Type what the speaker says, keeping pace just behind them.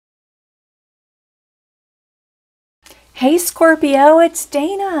Hey Scorpio, it's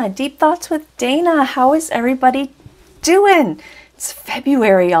Dana. Deep Thoughts with Dana. How is everybody doing? It's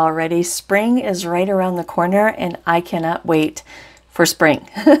February already. Spring is right around the corner and I cannot wait for spring.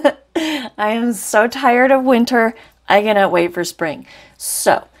 I am so tired of winter. I cannot wait for spring.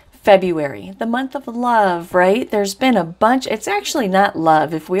 So, February, the month of love, right? There's been a bunch. It's actually not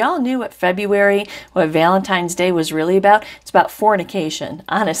love. If we all knew what February, what Valentine's Day was really about, it's about fornication.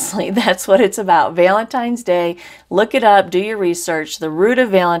 Honestly, that's what it's about. Valentine's Day, look it up, do your research. The root of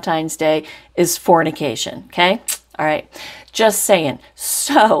Valentine's Day is fornication, okay? All right, just saying.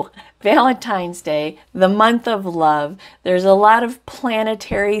 So, Valentine's Day, the month of love, there's a lot of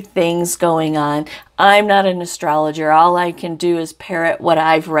planetary things going on. I'm not an astrologer. All I can do is parrot what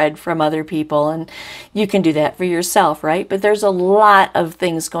I've read from other people, and you can do that for yourself, right? But there's a lot of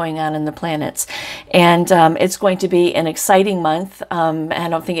things going on in the planets, and it's going to be an exciting month. I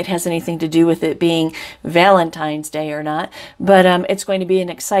don't think it has anything to do with it being Valentine's Day or not, but it's going to be an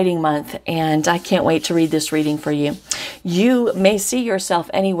exciting month, and I can't wait to read this reading for you. You may see yourself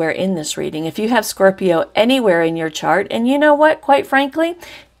anywhere in this reading. If you have Scorpio anywhere in your chart, and you know what, quite frankly,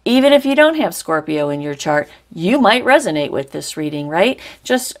 even if you don't have Scorpio in your chart, you might resonate with this reading, right?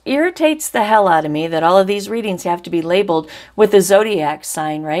 Just irritates the hell out of me that all of these readings have to be labeled with a zodiac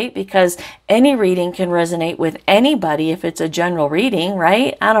sign, right? Because any reading can resonate with anybody if it's a general reading,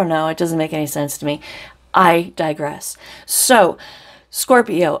 right? I don't know. It doesn't make any sense to me. I digress. So,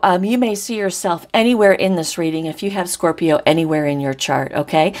 Scorpio, you may see yourself anywhere in this reading if you have Scorpio anywhere in your chart,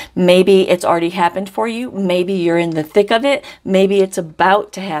 okay? Maybe it's already happened for you. Maybe you're in the thick of it. Maybe it's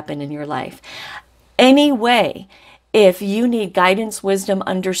about to happen in your life. Anyway, if you need guidance, wisdom,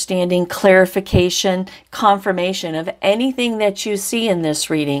 understanding, clarification, confirmation of anything that you see in this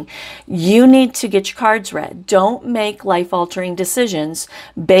reading, you need to get your cards read. Don't make life-altering decisions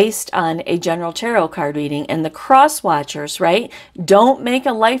based on a general tarot card reading. And the cross watchers, right? Don't make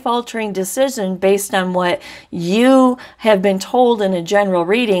a life-altering decision based on what you have been told in a general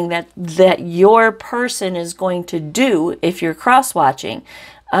reading that your person is going to do if you're cross-watching.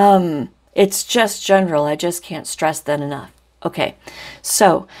 It's just general. I just can't stress that enough. Okay,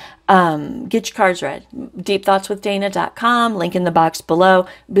 so get your cards read. deepthoughtswithdana.com, link in the box below.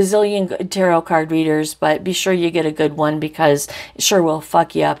 Bazillion good tarot card readers, but be sure you get a good one because it sure will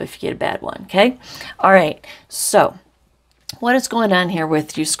fuck you up if you get a bad one, okay? All right, so what is going on here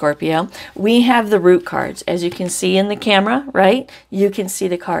with you, Scorpio? We have the root cards. As you can see in the camera, right? You can see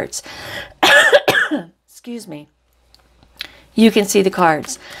the cards. Excuse me. You can see the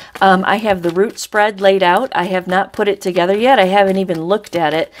cards. I have the root spread laid out. I have not put it together yet. I haven't even looked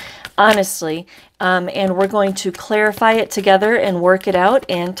at it, honestly. And we're going to clarify it together and work it out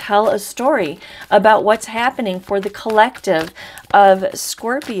and tell a story about what's happening for the collective of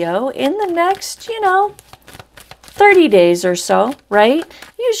Scorpio in the next, 30 days or so, right?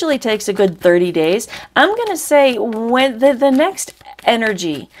 Usually takes a good 30 days. I'm going to say when the next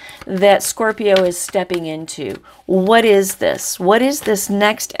energy that Scorpio is stepping into, what is this? What is this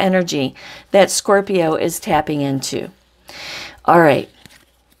next energy that Scorpio is tapping into? All right.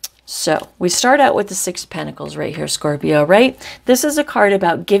 So we start out with the Six of Pentacles right here, Scorpio, right? This is a card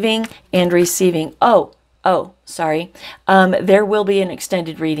about giving and receiving. Oh, sorry. There will be an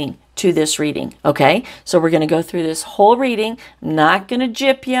extended reading to this reading, okay? So we're going to go through this whole reading. I'm not going to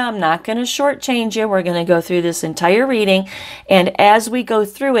gyp you. I'm not going to shortchange you. We're going to go through this entire reading. And as we go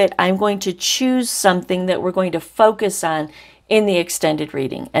through it, I'm going to choose something that we're going to focus on in the extended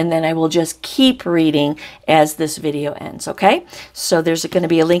reading. And then I will just keep reading as this video ends, okay? So there's going to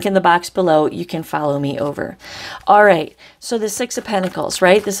be a link in the box below. You can follow me over. All right. So the Six of Pentacles,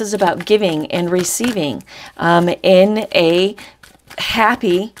 right? This is about giving and receiving in a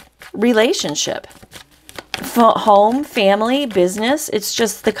happy relationship. Home, family, business. It's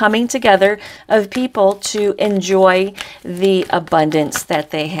just the coming together of people to enjoy the abundance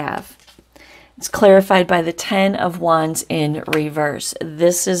that they have. It's clarified by the Ten of Wands in reverse.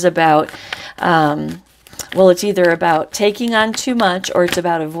 This is about, well, it's either about taking on too much or it's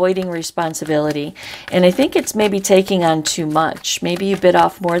about avoiding responsibility. And I think it's maybe taking on too much. Maybe you bit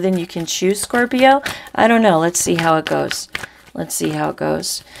off more than you can chew, Scorpio. I don't know. Let's see how it goes. Let's see how it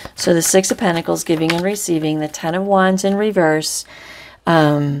goes. So the Six of Pentacles, giving and receiving, the Ten of Wands in reverse,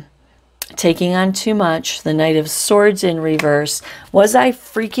 taking on too much, the Knight of Swords in reverse. Was I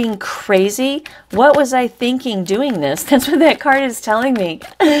freaking crazy? What was I thinking doing this? That's what that card is telling me.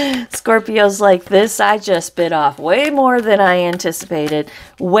 Scorpio's like, this I just bit off way more than I anticipated,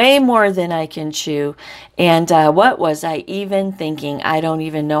 way more than I can chew. And what was I even thinking? I don't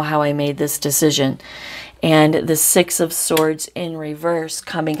even know how I made this decision. and the Six of Swords in reverse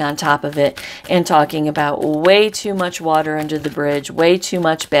coming on top of it and talking about way too much water under the bridge, way too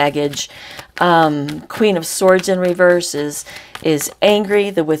much baggage. Queen of Swords in reverse is angry,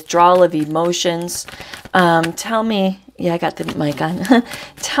 the withdrawal of emotions. Tell me, yeah, I got the mic on.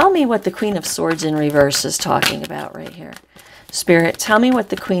 Tell me what the Queen of Swords in reverse is talking about right here. Spirit, tell me what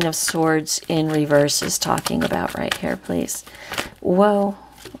the Queen of Swords in reverse is talking about right here, please. Whoa,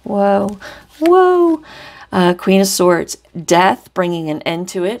 whoa, whoa. Queen of Swords, death, bringing an end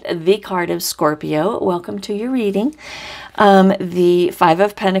to it. The card of Scorpio. Welcome to your reading. The Five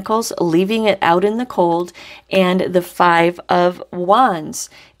of Pentacles, leaving it out in the cold. And the Five of Wands,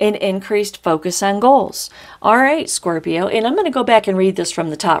 an increased focus on goals. All right, Scorpio. And I'm going to go back and read this from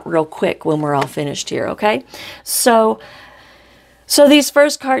the top real quick when we're all finished here, okay? So these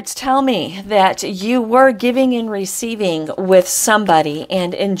first cards tell me that you were giving and receiving with somebody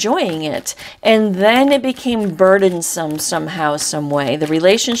and enjoying it. And then it became burdensome somehow, some way. The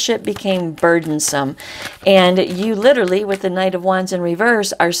relationship became burdensome. And you literally, with the Knight of Wands in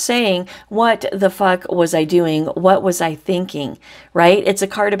reverse, are saying, what the fuck was I doing? What was I thinking? Right? It's a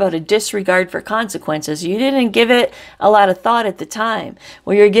card about a disregard for consequences. You didn't give it a lot of thought at the time.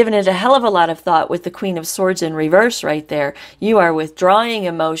 Well, you're giving it a hell of a lot of thought with the Queen of Swords in reverse right there. You are withdrawing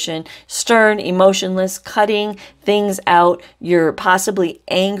emotion, stern, emotionless, cutting things out. You're possibly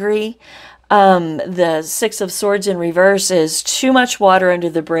angry. The Six of Swords in reverse is too much water under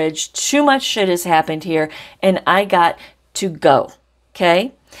the bridge. Too much shit has happened here, and I got to go.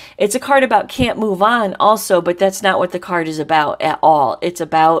 Okay? It's a card about can't move on also, but that's not what the card is about at all. It's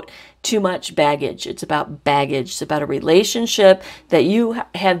about too much baggage. It's about baggage. It's about a relationship that you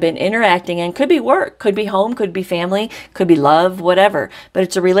have been interacting in. Could be work, could be home, could be family, could be love, whatever. But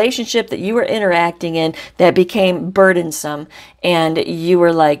it's a relationship that you were interacting in that became burdensome. And you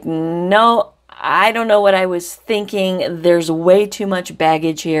were like, no, I don't know what I was thinking. There's way too much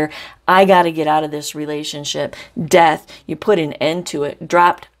baggage here. I got to get out of this relationship. Death, you put an end to it.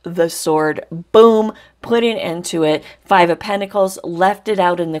 Dropped the sword. Boom, put an end to it. Five of Pentacles, left it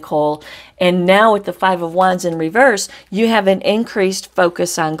out in the cold. And now with the Five of Wands in reverse, you have an increased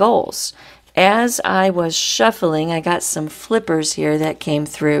focus on goals. As I was shuffling, I got some flippers here that came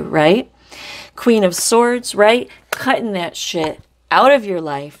through, right? Queen of Swords, right? Cutting that shit out of your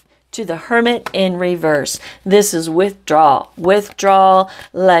life. To the Hermit in reverse. This is withdrawal. Withdrawal,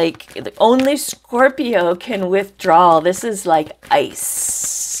 like only Scorpio can withdraw. This is like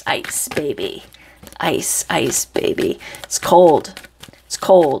ice. Ice, baby. Ice, ice, baby. It's cold. It's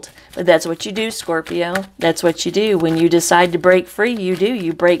cold. But that's what you do, Scorpio. That's what you do. When you decide to break free, you do.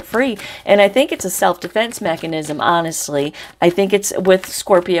 You break free. And I think it's a self-defense mechanism, honestly. I think it's with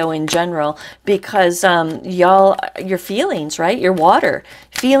Scorpio in general because y'all, your feelings, right? Your water.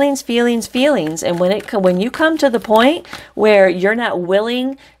 Feelings, feelings, feelings. And when you come to the point where you're not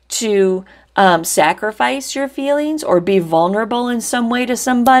willing to sacrifice your feelings or be vulnerable in some way to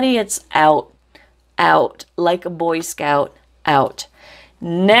somebody, it's out. Out. Like a Boy Scout. Out.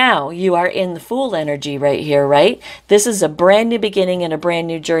 Now you are in the Fool energy right here, right? This is a brand new beginning and a brand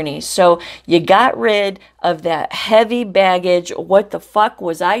new journey. So you got rid of that heavy baggage, what the fuck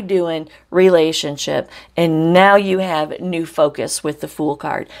was I doing relationship. And now you have new focus with the Fool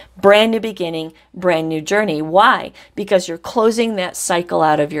card. Brand new beginning, brand new journey. Why? Because you're closing that cycle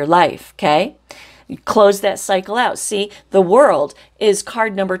out of your life, okay? You close that cycle out. See, the World is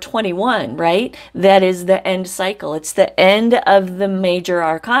card number 21, right? That is the end cycle. It's the end of the major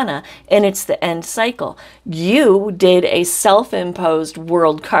arcana, and it's the end cycle. You did a self-imposed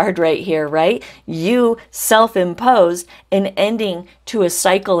World card right here, right? You self-imposed an ending to a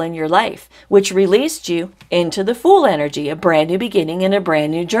cycle in your life, which released you into the Fool energy, a brand new beginning and a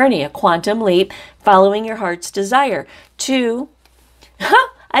brand new journey, a quantum leap, following your heart's desire to...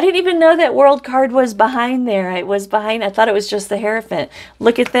 I didn't even know that World card was behind there. It was behind. I thought it was just the Hierophant.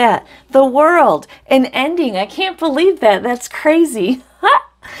 Look at that. The World. An ending. I can't believe that. That's crazy.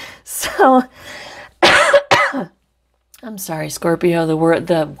 So, I'm sorry, Scorpio. The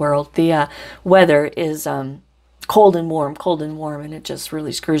weather is cold and warm, and it just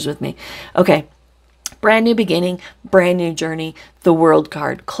really screws with me. Okay. Brand new beginning, brand new journey, the World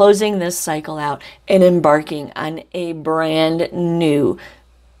card. Closing this cycle out and embarking on a brand new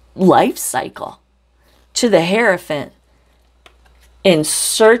life cycle. To the Hierophant, in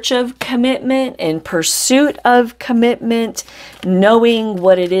search of commitment, in pursuit of commitment, knowing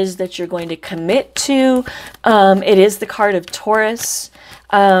what it is that you're going to commit to. It is the card of Taurus.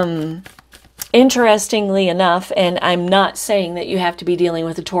 Interestingly enough, and I'm not saying that you have to be dealing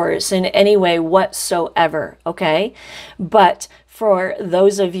with a Taurus in any way whatsoever, okay? But for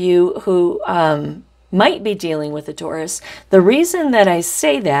those of you who might be dealing with a Taurus. The reason that I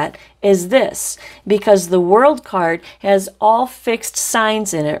say that is this, because the World card has all fixed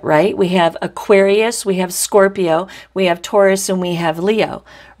signs in it, right? We have Aquarius, we have Scorpio, we have Taurus, and we have Leo,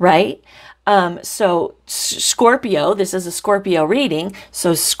 right? So Scorpio, this is a Scorpio reading,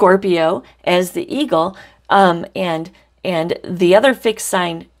 so Scorpio as the eagle, and the other fixed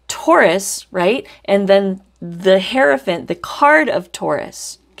sign, Taurus, right? And then the Hierophant, the card of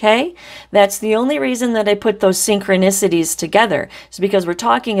Taurus. Okay, that's the only reason that I put those synchronicities together. It's because we're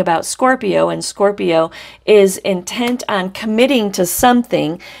talking about Scorpio, and Scorpio is intent on committing to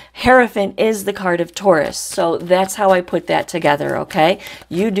something. Hierophant is the card of Taurus. So that's how I put that together, okay?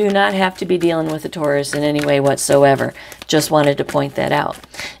 You do not have to be dealing with a Taurus in any way whatsoever. Just wanted to point that out.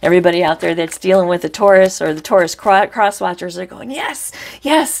 Everybody out there that's dealing with a Taurus or the Taurus cross watchers are going, yes,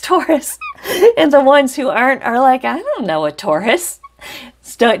 yes, Taurus. And the ones who aren't are like, I don't know a Taurus.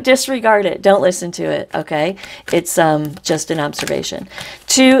 Don't disregard it. Don't listen to it. Okay. It's just an observation.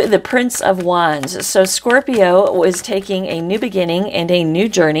 To the Prince of Wands. So Scorpio was taking a new beginning and a new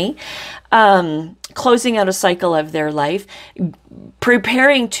journey, closing out a cycle of their life,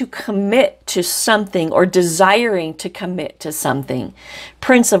 preparing to commit to something or desiring to commit to something.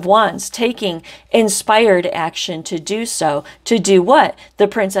 Prince of Wands, taking inspired action to do so. To do what? The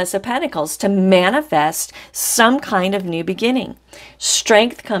Princess of Pentacles, to manifest some kind of new beginning.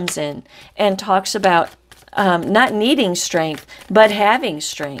 Strength comes in and talks about not needing strength, but having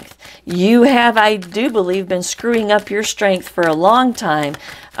strength. You have, I do believe, been screwing up your strength for a long time.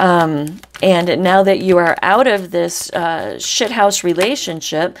 And now that you are out of this shithouse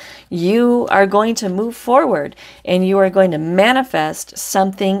relationship, you are going to move forward and you are going to manifest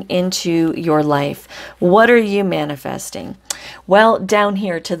something into your life. What are you manifesting? Well, down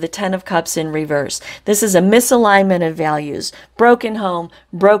here to the Ten of Cups in reverse. This is a misalignment of values, broken home,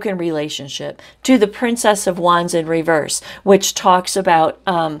 broken relationship. To the Princess of Wands in reverse, which talks about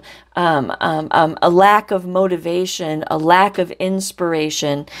a lack of motivation, a lack of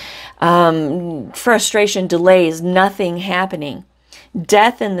inspiration, frustration, delays, nothing happening.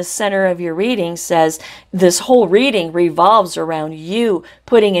 Death in the center of your reading says this whole reading revolves around you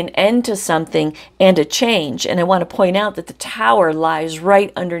putting an end to something and a change. And I want to point out that the Tower lies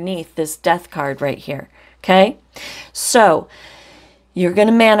right underneath this Death card right here. Okay? So you're going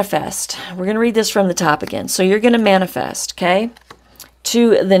to manifest. We're going to read this from the top again. So you're going to manifest, okay?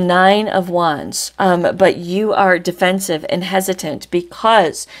 To the Nine of Wands, but you are defensive and hesitant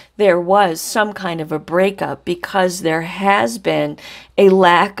because there was some kind of a breakup, because there has been a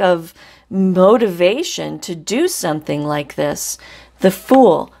lack of motivation to do something like this. The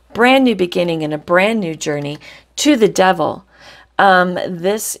Fool, brand new beginning and a brand new journey. To the Devil,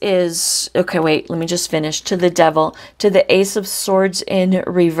 this is, okay, wait, let me just finish. To the Devil, to the Ace of Swords in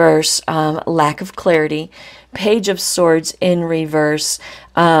reverse, lack of clarity. Page of Swords in reverse,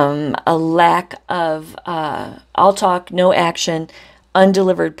 a lack of all talk, no action,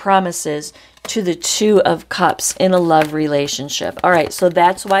 undelivered promises. To the Two of Cups in a love relationship. All right, so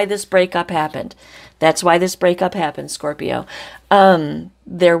that's why this breakup happened. That's why this breakup happened, Scorpio. That's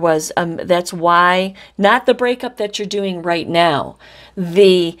why, not the breakup that you're doing right now.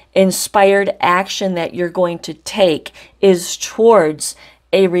 The inspired action that you're going to take is towards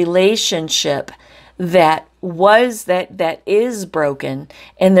a relationship that is broken,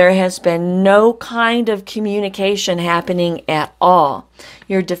 and there has been no kind of communication happening at all.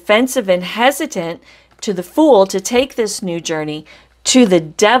 You're defensive and hesitant. To the Fool, to take this new journey. To the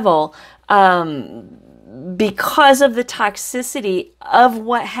Devil, because of the toxicity of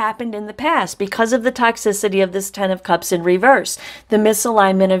what happened in the past, because of the toxicity of this Ten of Cups in reverse, the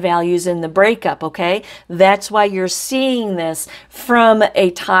misalignment of values in the breakup, okay? That's why you're seeing this from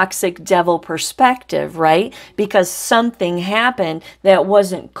a toxic devil perspective, right? Because something happened that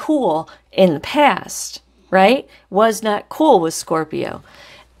wasn't cool in the past, right? Was not cool with Scorpio.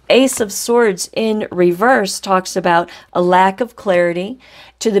 Ace of Swords in reverse talks about a lack of clarity.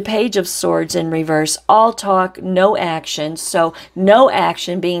 To the Page of Swords in reverse, all talk, no action. So no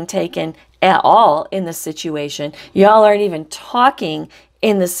action being taken at all in the situation. Y'all aren't even talking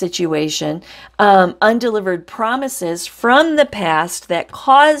in the situation. Undelivered promises from the past that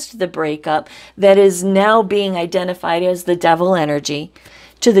caused the breakup that is now being identified as the devil energy.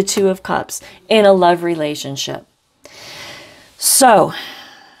 To the Two of Cups in a love relationship. So,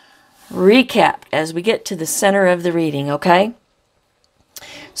 recap as we get to the center of the reading, okay?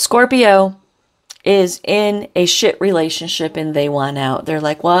 Scorpio, is in a shit relationship and they want out. They're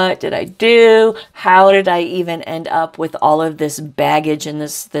like, what did I do? How did I even end up with all of this baggage and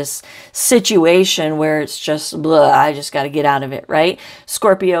this situation where it's just, blah, I just got to get out of it, right?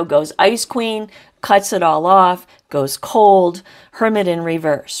 Scorpio goes Ice Queen, cuts it all off, goes cold, Hermit in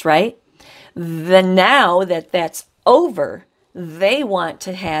reverse, right? Then now that that's over, they want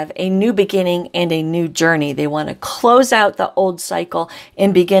to have a new beginning and a new journey. They want to close out the old cycle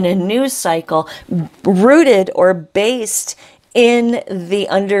and begin a new cycle rooted or based in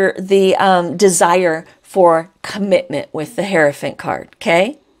the desire for commitment with the Hierophant card,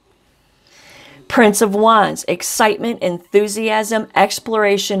 okay? Prince of Wands, excitement, enthusiasm,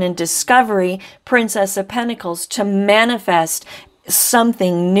 exploration, and discovery. Princess of Pentacles, to manifest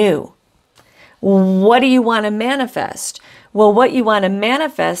something new. What do you want to manifest? Well, what you want to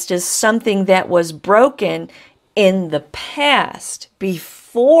manifest is something that was broken in the past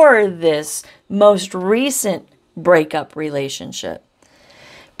before this most recent breakup relationship.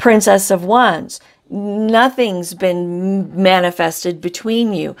 Princess of Wands, nothing's been manifested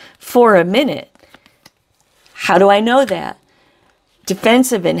between you for a minute. How do I know that?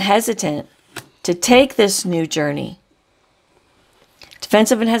 Defensive and hesitant to take this new journey.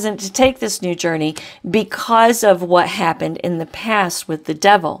 Defensive and hesitant to take this new journey because of what happened in the past with the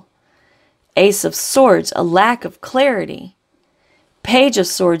devil. Ace of Swords, a lack of clarity. Page of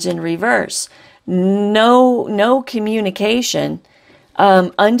Swords in reverse. No communication.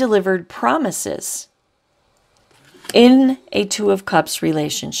 Undelivered promises in a Two of Cups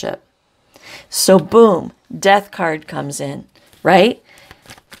relationship. So boom, Death card comes in, right?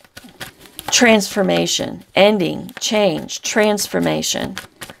 Transformation, ending, change, transformation.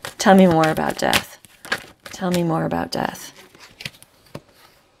 Tell me more about death. Tell me more about death.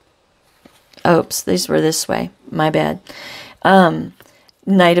 Oops, these were this way. My bad.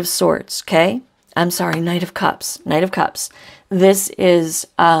 Knight of Swords, okay? I'm sorry, Knight of Cups. Knight of Cups. This is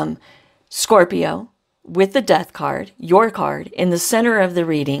Scorpio with the Death card, your card, in the center of the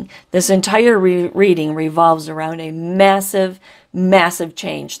reading. This entire reading revolves around a massive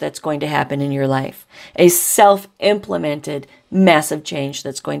change that's going to happen in your life. A self-implemented massive change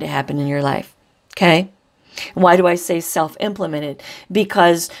that's going to happen in your life. Okay? Why do I say self-implemented?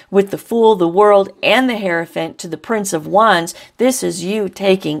 Because with the Fool, the World, and the Hierophant to the Prince of Wands, this is you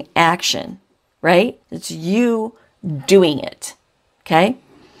taking action, right? It's you doing it. Okay?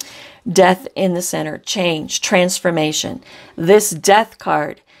 Death in the center, change, transformation. This Death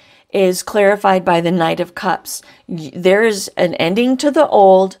card is clarified by the Knight of Cups. There is an ending to the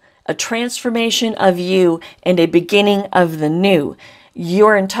old, a transformation of you, and a beginning of the new.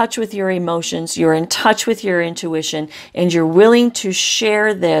 You're in touch with your emotions, you're in touch with your intuition, and you're willing to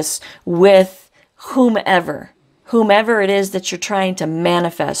share this with whomever it is that you're trying to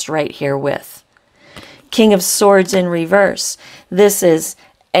manifest right here with. King of Swords in reverse. This is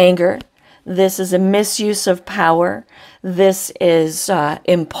anger. This is a misuse of power. This is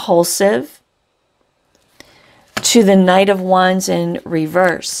impulsive. To the Knight of Wands in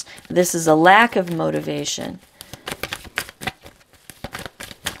reverse. This is a lack of motivation.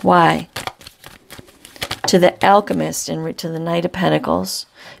 Why? To the Alchemist and to the Knight of Pentacles.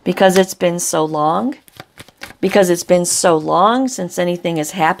 Because it's been so long. Because it's been so long since anything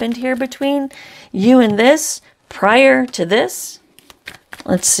has happened here between you and this. Prior to this.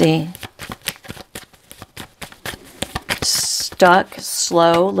 Let's see. Stuck,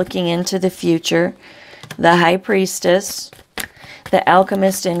 slow, looking into the future. The High Priestess. The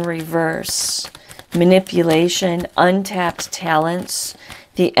Alchemist in reverse. Manipulation, untapped talents.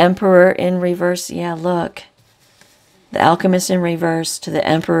 The Emperor in reverse. Yeah, look. The Alchemist in reverse to the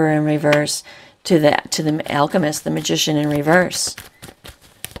Emperor in reverse to the Alchemist, the Magician in reverse.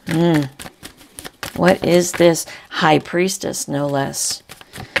 What is this? High Priestess, no less.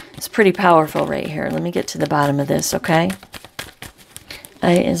 It's pretty powerful right here. Let me get to the bottom of this, okay?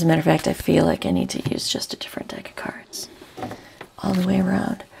 As a matter of fact, I feel like I need to use just a different deck of cards. All the way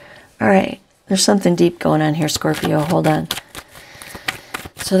around. All right. There's something deep going on here, Scorpio. Hold on.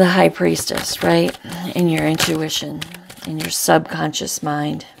 So the High Priestess, right? In your intuition, in your subconscious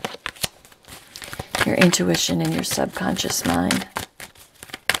mind. Your intuition in your subconscious mind.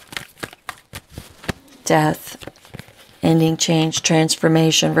 Death. Ending, change,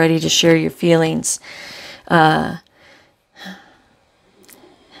 transformation. Ready to share your feelings.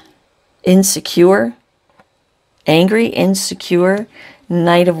 Insecure. Angry, insecure.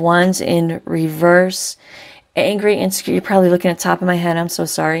 Knight of Wands in reverse. Angry, insecure. You're probably looking at the top of my head. I'm so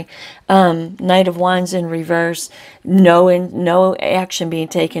sorry. Knight of Wands in reverse. No action being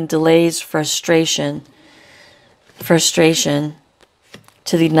taken. Delays, frustration. Frustration.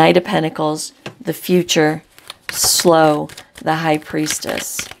 to the Knight of Pentacles, the future, slow, the High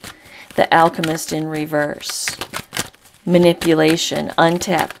Priestess, the Alchemist in reverse, manipulation,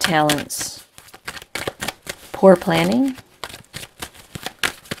 untapped talents, poor planning.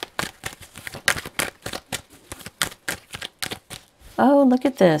 Oh, look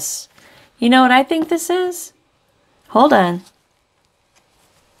at this. You know what I think this is? Hold on.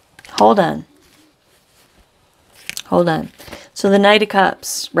 Hold on. Hold on. So the Knight of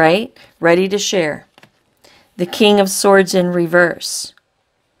Cups, right? Ready to share. The King of Swords in reverse.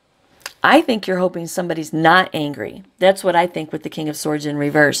 I think you're hoping somebody's not angry. That's what I think with the King of Swords in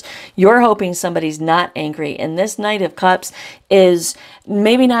reverse. You're hoping somebody's not angry. And this Knight of Cups is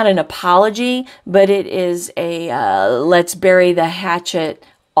maybe not an apology, but it is a let's bury the hatchet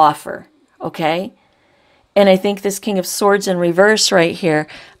offer. Okay? And I think this King of Swords in reverse right here,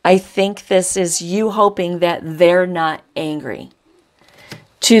 I think this is you hoping that they're not angry.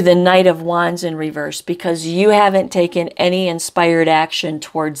 To the Knight of Wands in reverse, because you haven't taken any inspired action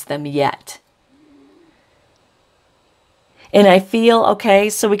towards them yet. And I feel, okay,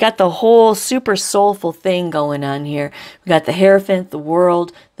 so we got the whole super soulful thing going on here. We got the Hierophant, the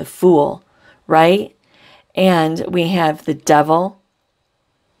World, the Fool, right? And we have the Devil,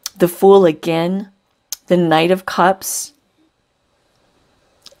 the Fool again, the Knight of Cups,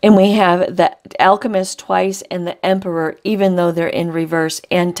 and we have the Alchemist twice and the Emperor, even though they're in reverse,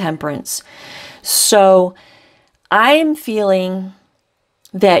 and Temperance. So I'm feeling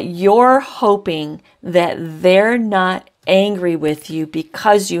that you're hoping that they're not angry with you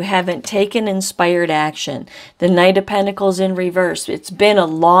because you haven't taken inspired action. The Knight of Pentacles in reverse. It's been a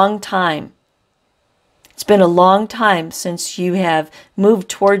long time. It's been a long time since you have moved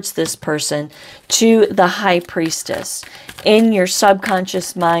towards this person, to the High Priestess, in your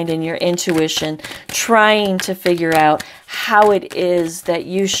subconscious mind and your intuition, trying to figure out how it is that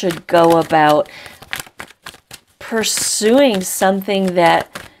you should go about pursuing something that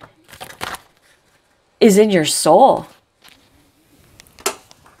is in your soul.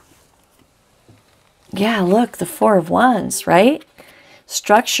 Yeah, look, the Four of Wands, right?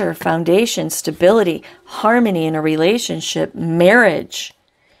 Structure, foundation, stability, harmony in a relationship, marriage,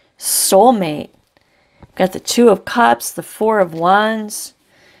 soulmate. Got the Two of Cups, the Four of Wands,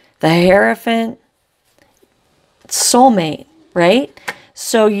 the Hierophant, soulmate, right?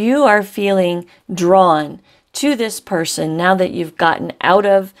 So you are feeling drawn to this person now that you've gotten out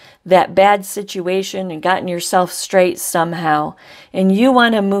of that bad situation and gotten yourself straight somehow, and you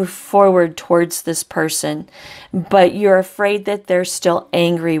want to move forward towards this person, but you're afraid that they're still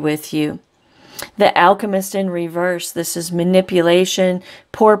angry with you. The Alchemist in reverse, this is manipulation,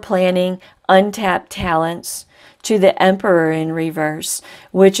 poor planning, untapped talents, to the Emperor in reverse,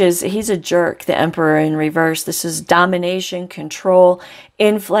 which is, he's a jerk, the Emperor in reverse. This is domination, control,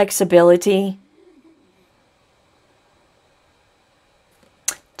 inflexibility.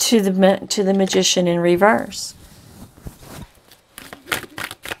 To the Magician in reverse.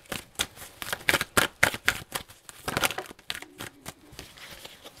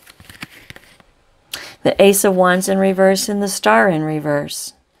 The Ace of Wands in reverse and the Star in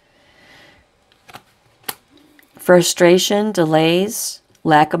reverse. Frustration, delays,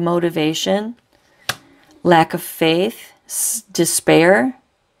 lack of motivation, lack of faith, despair,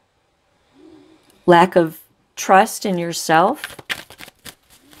 lack of trust in yourself.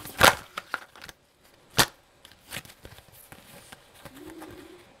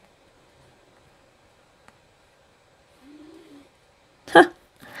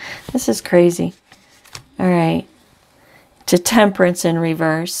 This is crazy. All right. To Temperance in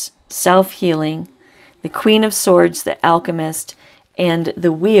reverse, self-healing, the Queen of Swords, the Alchemist, and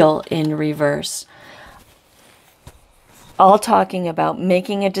the Wheel in reverse. All talking about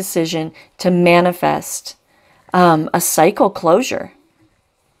making a decision to manifest a cycle closure.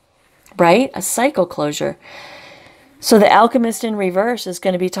 Right? A cycle closure. So the Alchemist in reverse is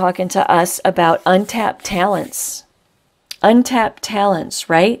going to be talking to us about untapped talents. Untapped talents,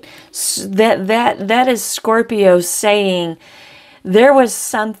 right? So that is Scorpio saying there was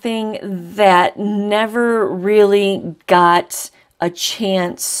something that never really got a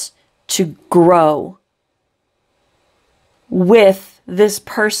chance to grow with this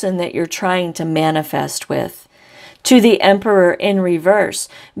person that you're trying to manifest with. To the Emperor in reverse,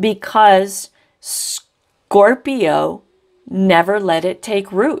 because Scorpio never let it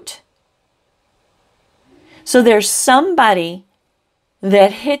take root. So there's somebody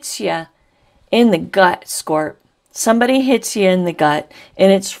that hits you in the gut, Scorp. Somebody hits you in the gut,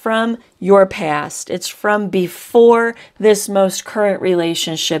 and it's from your past. It's from before this most current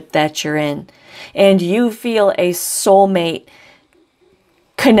relationship that you're in. And you feel a soulmate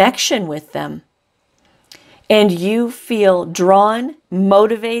connection with them. And you feel drawn,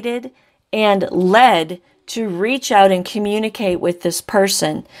 motivated, and led to reach out and communicate with this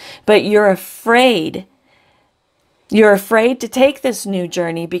person. But you're afraid. You're afraid to take this new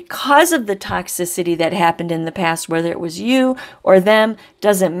journey because of the toxicity that happened in the past, whether it was you or them,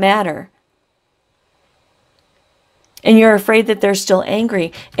 doesn't matter. And you're afraid that they're still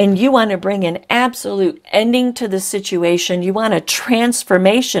angry, and you want to bring an absolute ending to the situation. You want a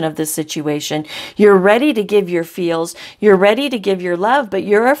transformation of the situation. You're ready to give your feels. You're ready to give your love, but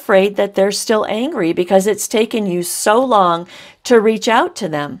you're afraid that they're still angry because it's taken you so long to reach out to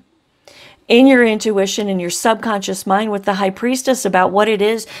them. In your intuition, in your subconscious mind with the High Priestess about what it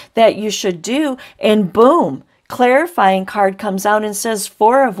is that you should do, and boom, clarifying card comes out and says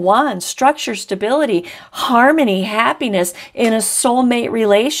Four of Wands, structure, stability, harmony, happiness in a soulmate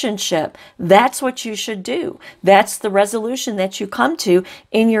relationship. That's what you should do. That's the resolution that you come to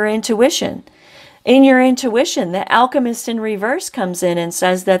in your intuition. In your intuition, the Alchemist in reverse comes in and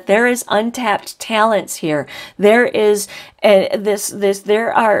says that there is untapped talents here. There is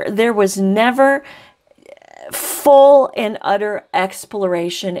there was never full and utter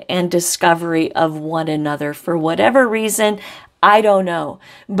exploration and discovery of one another. For whatever reason, I don't know.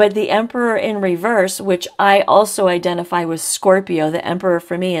 But the Emperor in reverse, which I also identify with Scorpio, the Emperor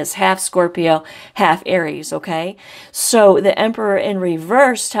for me is half Scorpio, half Aries, okay? So the Emperor in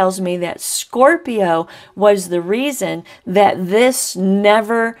reverse tells me that Scorpio was the reason that this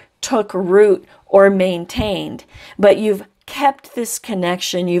never took root or maintained. But you've kept this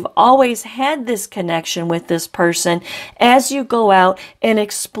connection. You've always had this connection with this person. As you go out and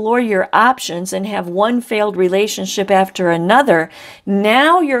explore your options and have one failed relationship after another,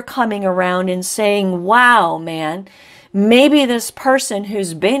 now you're coming around and saying, wow, man, maybe this person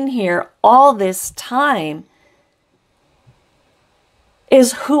who's been here all this time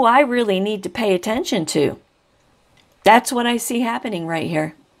is who I really need to pay attention to. That's what I see happening right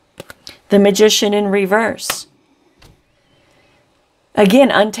here. The Magician in reverse.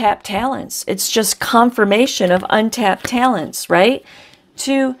 Again, untapped talents. It's just confirmation of untapped talents, right?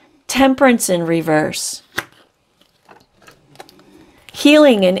 To Temperance in reverse.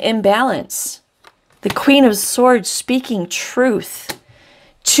 Healing and imbalance. The Queen of Swords speaking truth.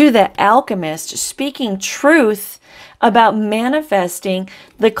 To the Alchemist, speaking truth about manifesting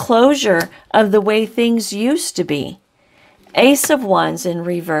the closure of the way things used to be. Ace of Wands in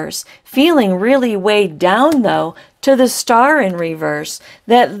reverse, feeling really weighed down though, to the Star in reverse,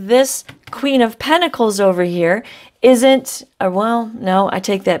 that this Queen of Pentacles over here isn't, well, no, I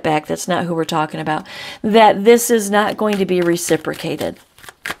take that back. That's not who we're talking about. That this is not going to be reciprocated.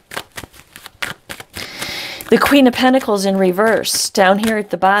 The Queen of Pentacles in reverse, down here at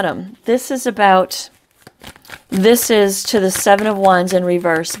the bottom. This is to the Seven of Wands in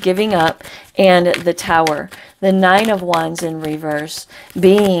reverse, giving up, and the Tower. The Nine of Wands in reverse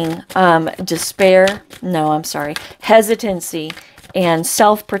being despair, no, I'm sorry, hesitancy and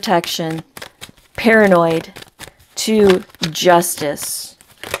self-protection, paranoid, to Justice.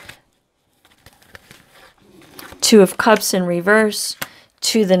 Two of Cups in reverse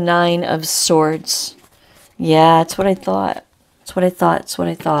to the Nine of Swords. Yeah, that's what I thought. That's what I thought. That's what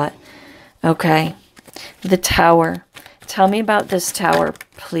I thought. Okay. The Tower. Tell me about this Tower,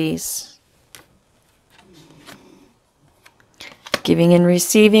 please. Giving and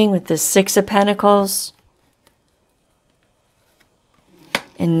receiving with the Six of Pentacles.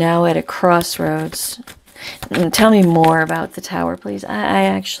 And now at a crossroads. And tell me more about the Tower, please. I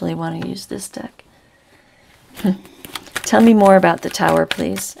actually want to use this deck. Tell me more about the Tower,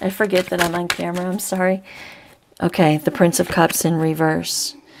 please. I forget that I'm on camera. I'm sorry. Okay, the Prince of Cups in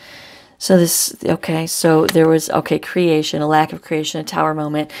reverse. So this, okay, so there was, okay, creation, a lack of creation, a Tower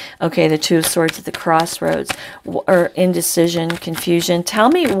moment. Okay, the Two of Swords at the crossroads, or indecision, confusion. Tell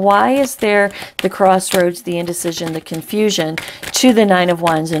me, why is there the crossroads, the indecision, the confusion, to the Nine of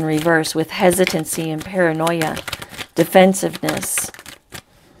Wands in reverse with hesitancy and paranoia, defensiveness?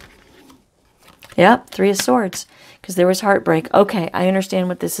 Yep, Three of Swords, because there was heartbreak. Okay, I understand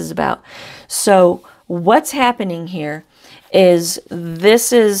what this is about. So what's happening here is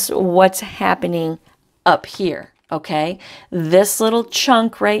this is what's happening up here, okay? This little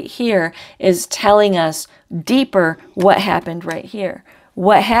chunk right here is telling us deeper what happened right here.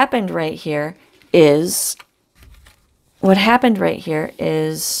 What happened right here is,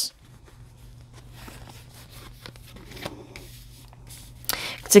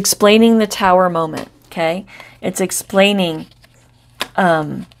 it's explaining the Tower moment, okay? It's explaining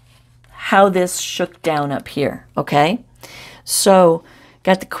how this shook down up here, okay? So,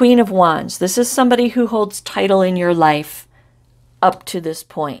 got the Queen of Wands. This is somebody who holds title in your life. up to this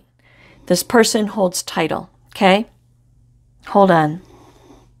point. This person holds title, okay? Hold on.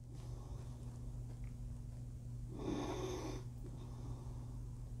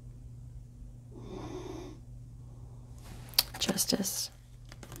 Justice.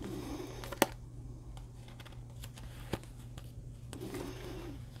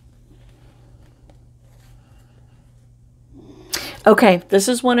 Okay, this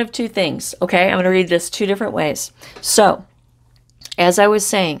is one of two things, okay? I'm going to read this two different ways. So, as I was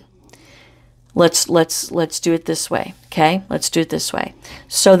saying, let's do it this way, okay? Let's do it this way.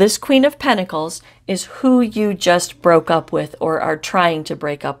 So this Queen of Pentacles is who you just broke up with or are trying to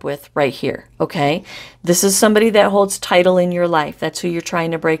break up with right here, okay? This is somebody that holds title in your life. That's who you're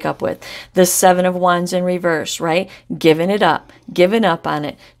trying to break up with. The Seven of Wands in reverse, right? Giving up on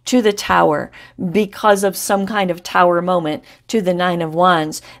it, to the Tower because of some kind of Tower moment, to the Nine of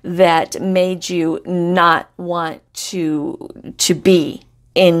Wands that made you not want to be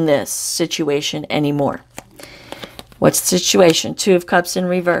in this situation anymore. What's the situation? Two of Cups in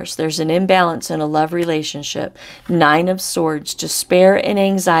reverse. There's an imbalance in a love relationship. Nine of Swords, despair and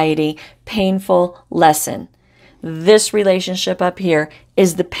anxiety, painful lesson. This relationship up here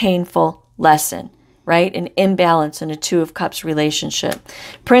is the painful lesson, right? An imbalance in a Two of Cups relationship.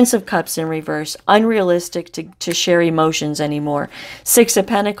 Prince of Cups in reverse, unrealistic to share emotions anymore. Six of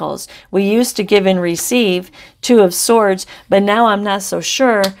Pentacles, we used to give and receive. Two of Swords, but now I'm not so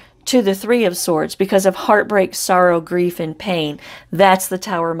sure. To the Three of Swords because of heartbreak, sorrow, grief, and pain. That's the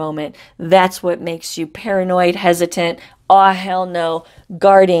Tower moment. That's what makes you paranoid, hesitant, oh hell no,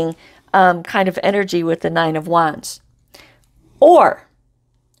 guarding kind of energy with the Nine of Wands. Or,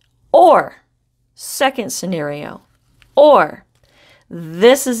 second scenario, or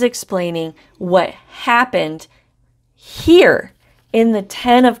this is explaining what happened here in the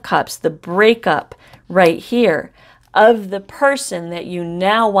Ten of Cups, the breakup right here of the person that you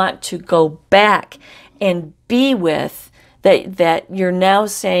now want to go back and be with, that you're now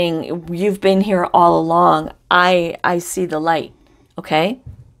saying, you've been here all along, I see the light, okay?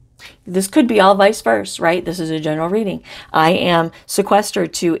 This could be all vice versa, right? This is a general reading. I am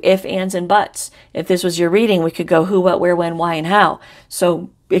sequestered to if, ands, and buts. If this was your reading, we could go who, what, where, when, why, and how. So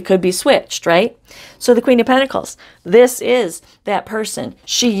it could be switched, right? So the Queen of Pentacles, this is that person.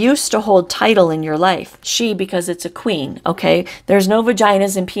 She used to hold title in your life. She, because it's a queen, okay? There's no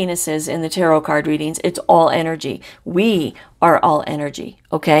vaginas and penises in the tarot card readings. It's all energy. We are all energy,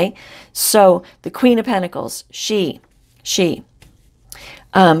 okay? So the Queen of Pentacles, she,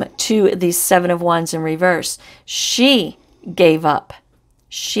 to the Seven of Wands in reverse, she gave up.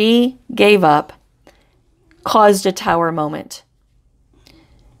 She gave up, caused a Tower moment.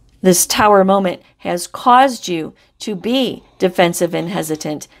 This Tower moment has caused you to be defensive and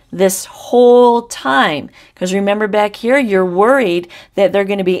hesitant this whole time. Because remember back here, you're worried that they're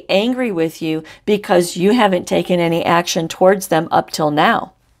going to be angry with you because you haven't taken any action towards them up till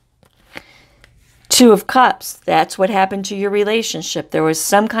now. Two of Cups, that's what happened to your relationship. There was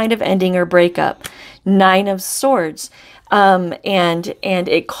some kind of ending or breakup. Nine of Swords, and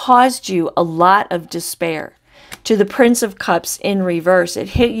it caused you a lot of despair. To the Prince of Cups in reverse, it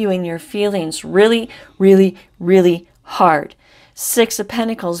hit you in your feelings really, really, really hard. Six of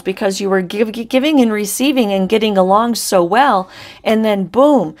Pentacles, because you were giving and receiving and getting along so well, and then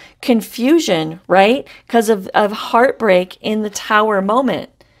boom, confusion, right? Because of heartbreak in the Tower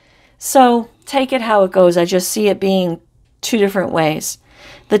moment. So take it how it goes. I just see it being two different ways.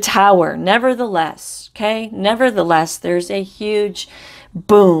 The Tower, nevertheless, okay? Nevertheless, there's a huge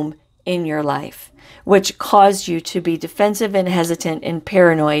boom in your life, which caused you to be defensive and hesitant and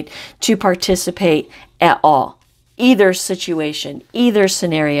paranoid to participate at all. Either situation, either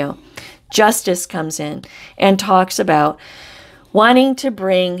scenario. Justice comes in and talks about wanting to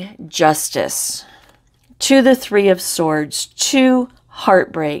bring justice to the Three of Swords, to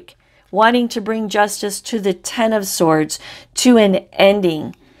heartbreak, wanting to bring justice to the Ten of Swords, to an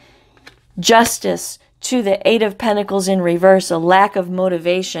ending. Justice to the Eight of Pentacles in reverse, a lack of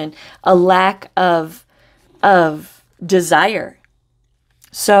motivation, a lack of desire.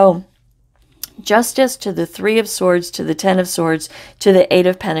 So justice to the Three of Swords, to the Ten of Swords, to the Eight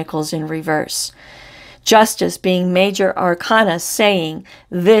of Pentacles in reverse. Justice being major arcana, saying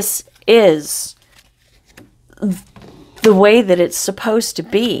this is the way that it's supposed to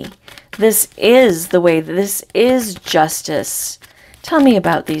be. This is the way, this is justice. Tell me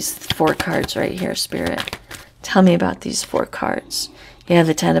about these four cards right here, Spirit. Tell me about these four cards. You have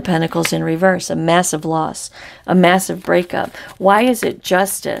the Ten of Pentacles in reverse, a massive loss, a massive breakup. Why is it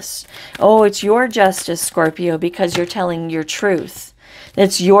justice? Oh, it's your justice, Scorpio, because you're telling your truth.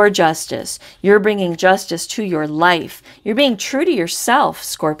 It's your justice. You're bringing justice to your life. You're being true to yourself,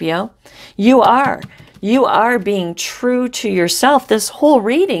 Scorpio. You are. You are being true to yourself. This whole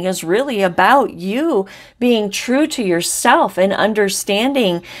reading is really about you being true to yourself and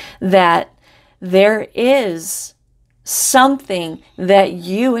understanding that there is something that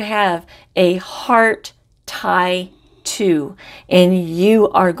you have a heart tie to, and you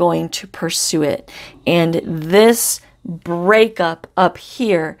are going to pursue it. And this breakup up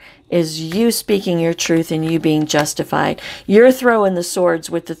here is you speaking your truth and you being justified. You're throwing the swords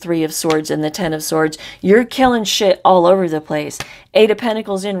with the 3 of Swords and the 10 of Swords. You're killing shit all over the place. 8 of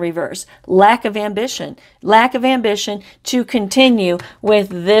Pentacles in reverse. Lack of ambition. Lack of ambition to continue with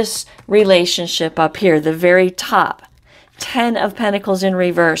this relationship up here, the very top. 10 of Pentacles in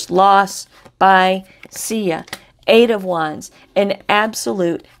reverse. Loss. Bye. See ya. 8 of Wands. An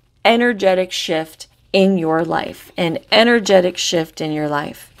absolute energetic shift in your life. An energetic shift in your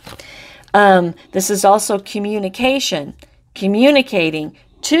life. This is also communication. Communicating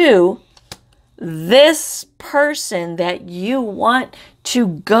to this person that you want to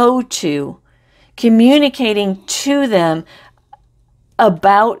go to. Communicating to them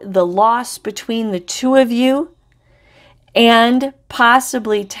about the loss between the 2 of you, and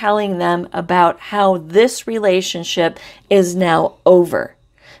possibly telling them about how this relationship is now over.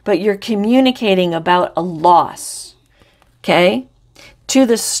 But you're communicating about a loss, okay? To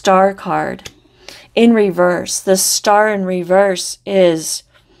the Star card in reverse. The Star in reverse is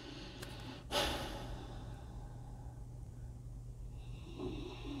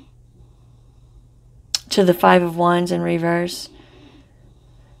to the 5 of Wands in reverse.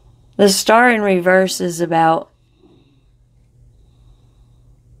 The Star in reverse is about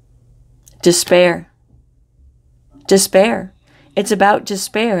despair. Despair. It's about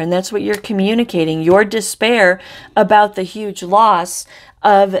despair, and that's what you're communicating. Your despair about the huge loss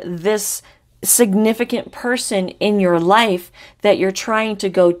of this significant person in your life that you're trying to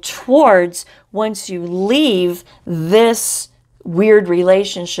go towards once you leave this weird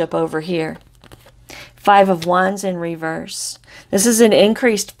relationship over here. 5 of Wands in reverse. This is an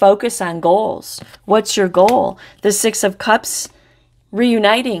increased focus on goals. What's your goal? The 6 of Cups,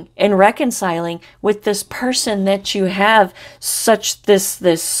 reuniting and reconciling with this person that you have such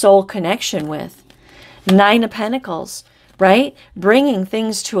this soul connection with. 9 of Pentacles, right? Bringing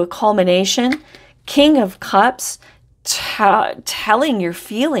things to a culmination. King of Cups, telling your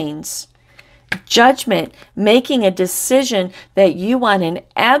feelings. Judgment, making a decision that you want an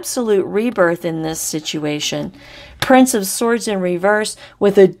absolute rebirth in this situation. Prince of Swords in reverse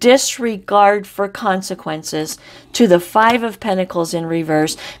with a disregard for consequences to the 5 of Pentacles in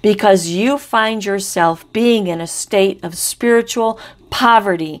reverse, because you find yourself being in a state of spiritual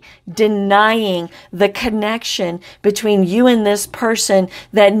poverty, denying the connection between you and this person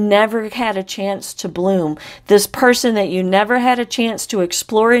that never had a chance to bloom. This person that you never had a chance to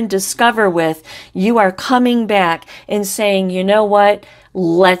explore and discover with, you are coming back and saying, you know what?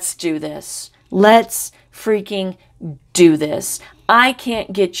 Let's do this. Let's freaking do this. I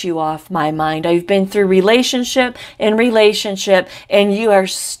can't get you off my mind. I've been through relationship and relationship, and you are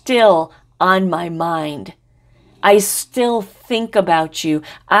still on my mind. I still think about you.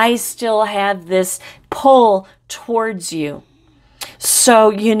 I still have this pull towards you. So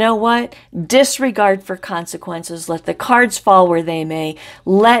you know what? Disregard for consequences. Let the cards fall where they may.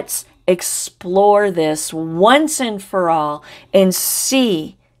 Let's explore this once and for all and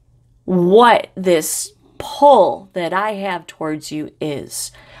see what this pull that I have towards you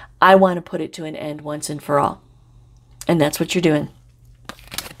is. I want to put it to an end once and for all. And that's what you're doing.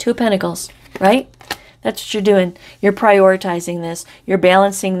 2 of Pentacles, right? That's what you're doing. You're prioritizing this. You're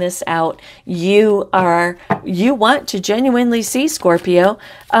balancing this out. You want to genuinely see, Scorpio.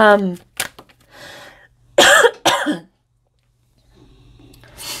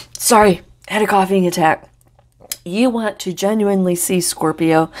 Sorry, I had a coughing attack. You want to genuinely see,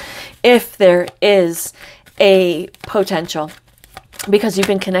 Scorpio, if there is a potential, because you've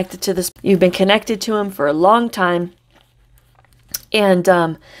been connected to this. You've been connected to him for a long time, and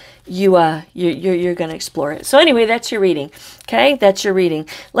you're going to explore it. So anyway, that's your reading. Okay, that's your reading.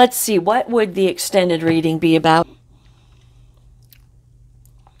 Let's see, what would the extended reading be about?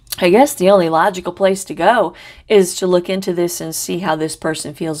 I guess the only logical place to go is to look into this and see how this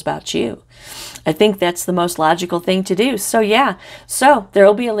person feels about you. I think that's the most logical thing to do. So yeah, so there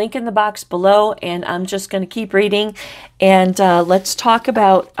will be a link in the box below, and I'm just going to keep reading, and let's talk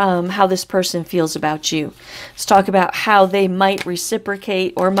about how this person feels about you. Let's talk about how they might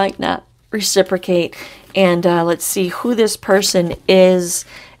reciprocate or might not reciprocate, and let's see who this person is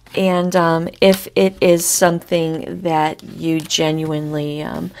and if it is something that you genuinely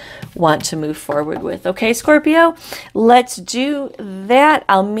want to move forward with. Okay, Scorpio, let's do that.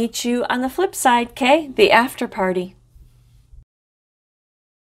 I'll meet you on the flip side, okay? The after party.